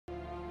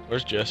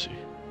Where's Jesse?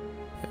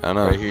 I don't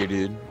know. Right here,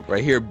 dude.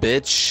 Right here,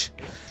 bitch.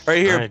 Right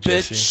here, Alright,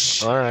 bitch.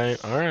 Jesse.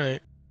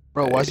 Alright.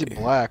 Bro, why is it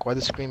black? Why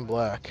the screen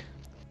black?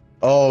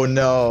 Oh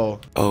no.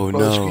 Oh Bro,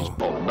 the screen's...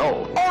 no. Oh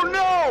no. Oh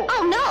no!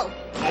 Oh no!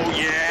 Oh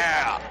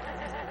yeah.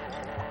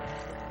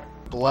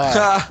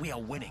 black. We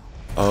are winning.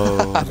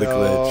 Oh, the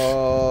glitch.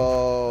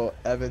 Oh,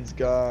 Evan's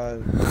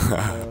gone.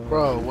 No,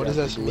 Bro, what does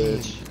that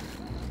mean?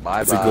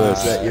 Bye It's a bye.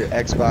 glitch. That your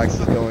Xbox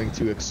is going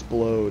to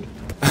explode.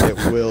 It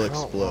will Oh,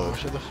 explode.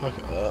 shut the fuck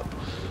up.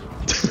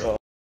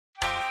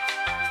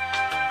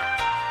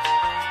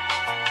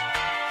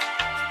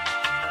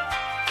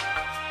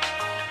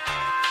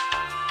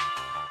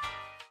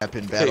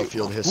 In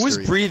Battlefield history.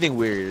 Who's breathing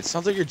weird? It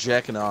sounds like you're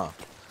jacking off.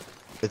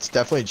 It's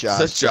definitely Josh.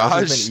 that Josh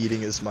has Josh? been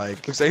eating his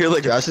mic. Looks like you're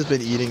like Josh has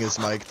been eating his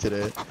mic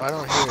today. I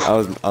don't hear it.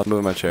 I was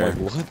moving my chair. Like,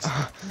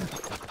 what?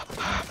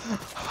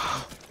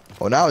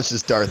 Oh, now it's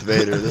just Darth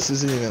Vader. This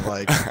isn't even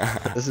like.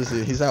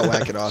 He's not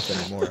whacking off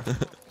anymore.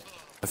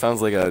 It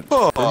sounds like a.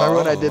 Remember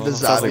when I did the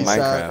Sounds zombie like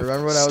sound? Minecraft.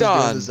 Remember when I was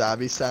Stun. doing the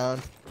zombie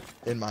sound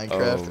in Minecraft?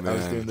 Oh, I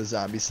was man. doing the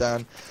zombie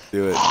sound.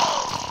 Do it.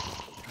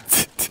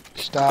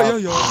 Stop. Yo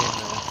yo.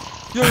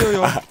 Yo yo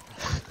yo.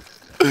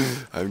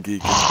 I'm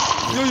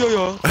geeking. Yo yo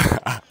yo.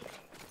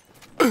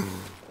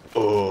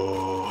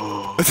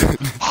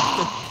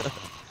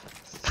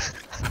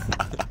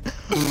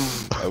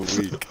 I'm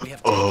weak.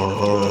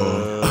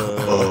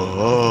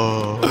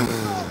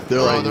 They're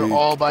Bro, like, they're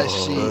all by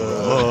C,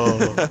 bro.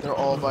 They're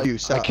all by You I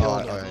suck.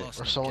 killed them. Alright.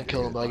 Or someone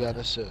killed him, but I got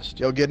an assist.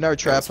 Yo, get in our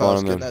trap Spawn house.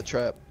 them Get in in. that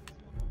trap.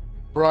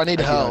 Bro, I need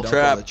Actually, no, help. don't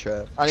Trap. call it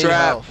trap. I need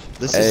Trap. help.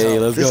 This Hey,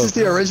 is let's this go. is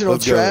the original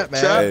Let's go. trap,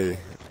 man. Hey.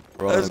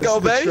 We're on Let's it. go,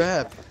 This is babe. the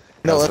trap.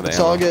 No, That's for let's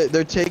the all ammo. get.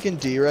 They're taking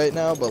D right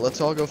now, but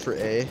let's all go for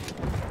A.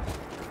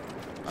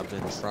 I've been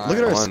trying. Look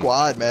at our One.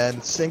 squad,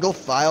 man. Single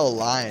file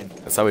line.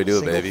 That's how we do it,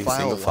 Single baby. file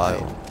Single file.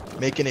 line.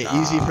 Making it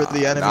easy for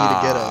the enemy to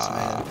get us,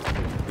 man.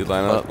 Dude,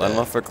 line Fuck them that.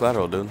 up for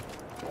collateral, dude.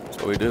 That's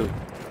what we do.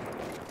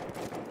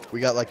 We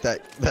got like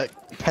that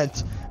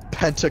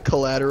penta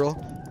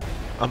collateral.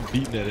 I'm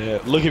beating that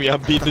ass. Look at me,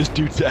 I'm beating this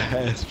dude's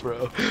ass,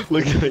 bro.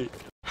 Look at me.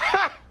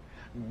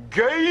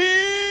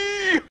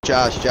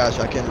 Josh,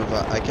 I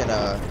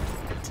can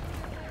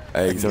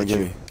Hey, someone give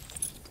me.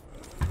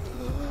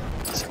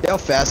 see how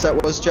fast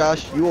that was,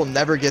 Josh? You will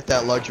never get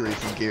that luxury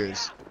from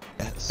Gears.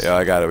 Yes. Yeah,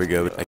 I got it. We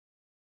good.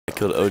 I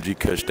killed OG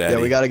Kush Daddy.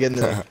 Yeah, we gotta get in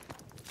the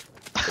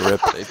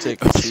Rip. They take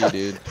the C,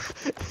 dude.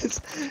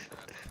 it's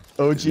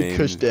OG Name-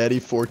 Kush Daddy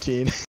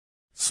 14.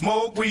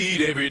 Smoke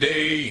weed every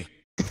day.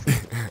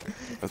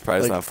 That's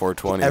probably Like, not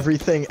 420.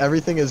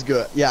 Everything is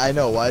good. Yeah, I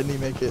know. Why didn't he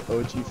make it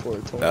OG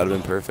 420? That would've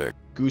been perfect.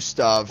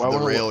 Gustav the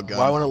railgun.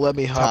 Why won't it let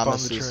me hop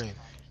Thomas's- on the train?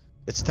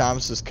 It's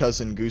Thomas's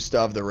cousin,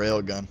 Gustav the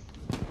railgun.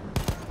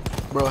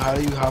 Bro, how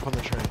do you hop on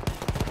the train?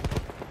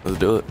 Let's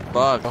do it.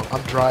 Fuck. Oh,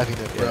 I'm driving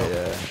it, bro.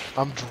 Yeah.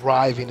 I'm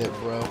driving it,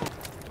 bro.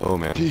 Oh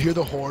man. Do you hear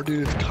the horn,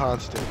 dude? It's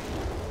constant.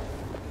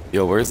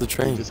 Yo, where's the You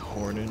train? just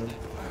horning him.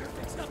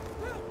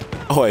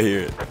 Oh, I hear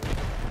it.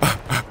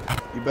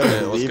 You better Yeah,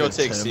 let's believe go it,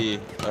 take Tim. C.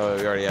 Oh,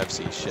 we already have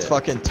C. Shit. It's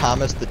fucking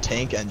Thomas the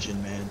Tank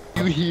Engine, man.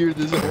 You hear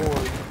this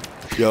horn?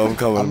 Yo, I'm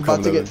coming. I'm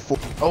about to get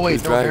Oh wait,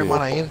 Who's no, never driving?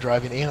 mind. I am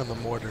driving and on the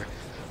mortar.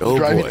 Oh I'm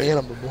driving boy. and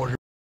on the mortar.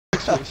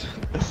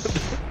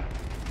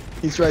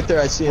 He's right there.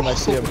 I see him. I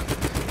see him.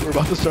 We're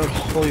about to start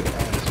hauling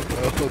ass,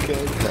 bro.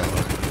 Okay.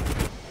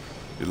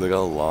 Dude, look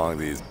how long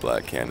these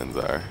black cannons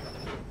are.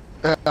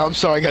 I'm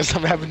sorry, guys.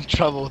 I'm having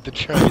trouble with the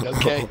train.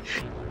 Okay.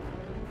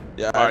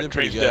 Yeah, I Alright, did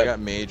pretty train's good. I dead. got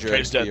major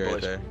Train's XP dead, right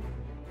boys. there.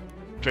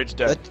 Trade's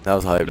dead. That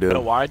was hype, You know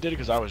dude. why I did it?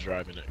 Because I was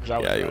driving it. 'Cause I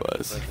was Yeah, he driving it.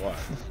 was. That's why.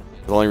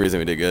 The only reason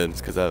we did good is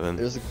because Evan.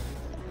 There's a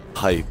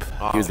Hype.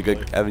 He was a good.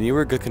 Probably. Evan, you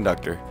were a good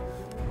conductor.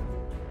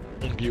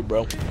 Thank you,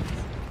 bro.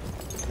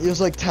 he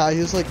was like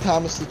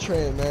Thomas the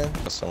Train, man.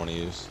 That's the one to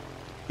use.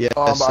 Yeah,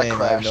 Oh, I same. I have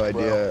crashed, no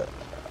bro. idea. Are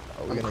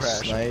we I'm gonna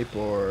crashing. snipe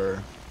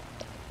or?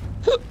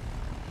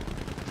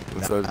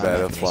 I'm so I'm bad not at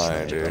gonna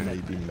flying, snipe, dude. I'm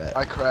gonna be med.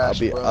 I crashed,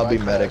 bro. I'll be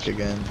I medic crashed.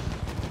 again.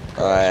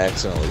 I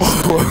accidentally.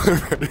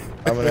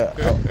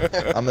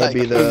 I'm gonna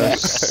be the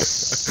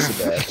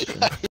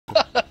Sebastian.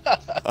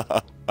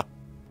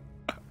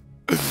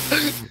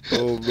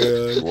 Oh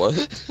man.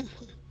 What?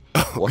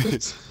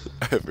 What?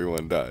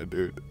 Everyone died,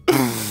 dude.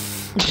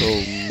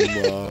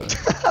 Oh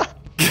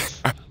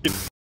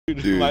my.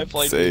 Dude, my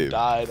plane save. just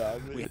died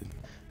on me.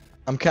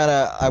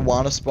 I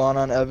want to spawn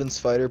on Evan's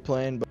fighter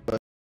plane, but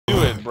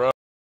Do it, bro.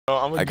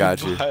 I'm a I got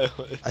good you.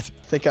 pilot. I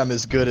think I'm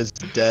as good as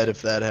dead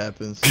if that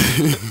happens.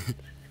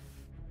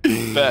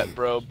 Bet,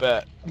 bro,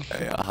 bet.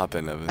 Hey, I'll hop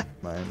in, Evan.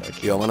 Mine, I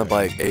can't Yo, I'm on a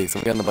fight. bike. Hey,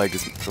 someone get on the bike.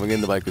 Someone get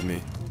in the bike with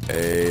me.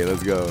 Hey,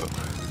 let's go.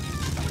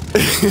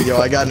 Yo,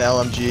 I got an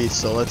LMG,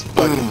 so let's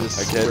fucking just.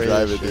 I can't spray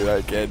drive this it, dude. shit.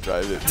 I can't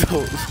drive it.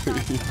 Don't.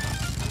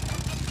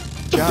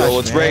 Josh, Yo,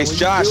 let's man, race, what you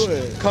Josh.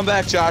 doing? Come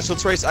back, Josh.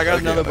 Let's race. I got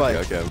another bike.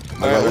 Okay. All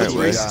right, let's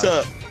Alright, race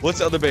to. What's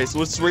the other base?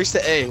 Let's race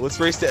to A. Let's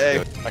race to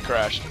A. I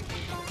crashed.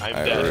 I'm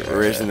Alright, dead. we're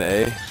racing the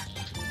A.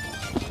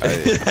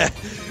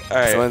 Alright. All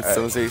right.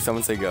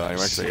 Someone say go. I'm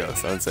actually go.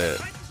 Someone say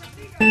it.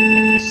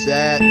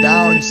 Set,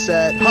 down,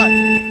 set, hut.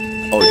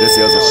 Oh,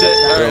 Jesse has a Shit,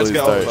 all right, let's early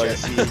go. start.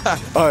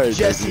 Jesse. Alright,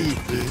 Jesse.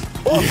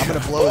 I'm gonna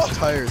blow his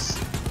tires.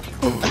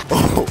 I'm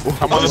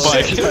on the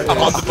bike.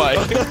 I'm on the bike.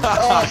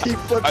 Oh, he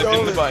flipped I'm in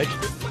over. the bike.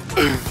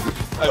 I'm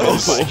in Oh,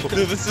 the bike.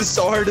 dude, this is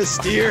so hard to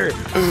steer.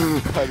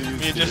 How do you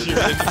Me and see Jesse it?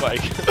 are in the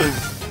bike.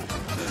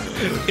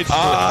 It's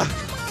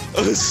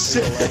Oh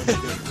shit.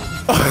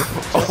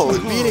 Who's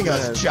beating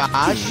us,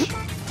 Josh?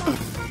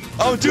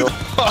 Oh, dude.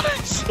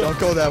 Don't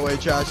go that way,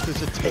 Josh.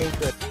 There's a tank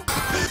there.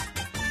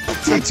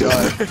 Take two.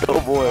 Oh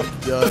boy.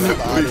 Done.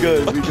 I'm outta We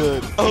good, here. we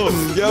good.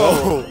 Oh,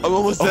 yo. No. I'm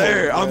almost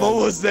there. I'm man.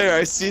 almost there.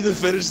 I see the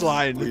finish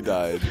line. We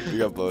died. We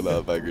got blown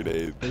up by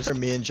grenade. These are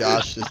me and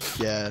Josh. Just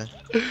yeah.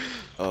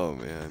 Oh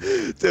man.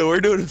 Dude, we're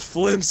doing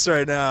flips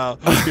right now.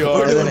 We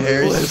are. And then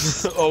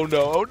Harry's Oh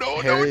no! Oh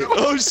no! Harry, No! No!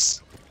 Oh,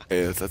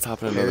 Hey, let's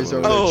hop in another Harry's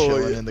one. over there Oh,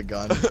 chilling yeah. in the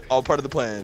gun. all part of the plan.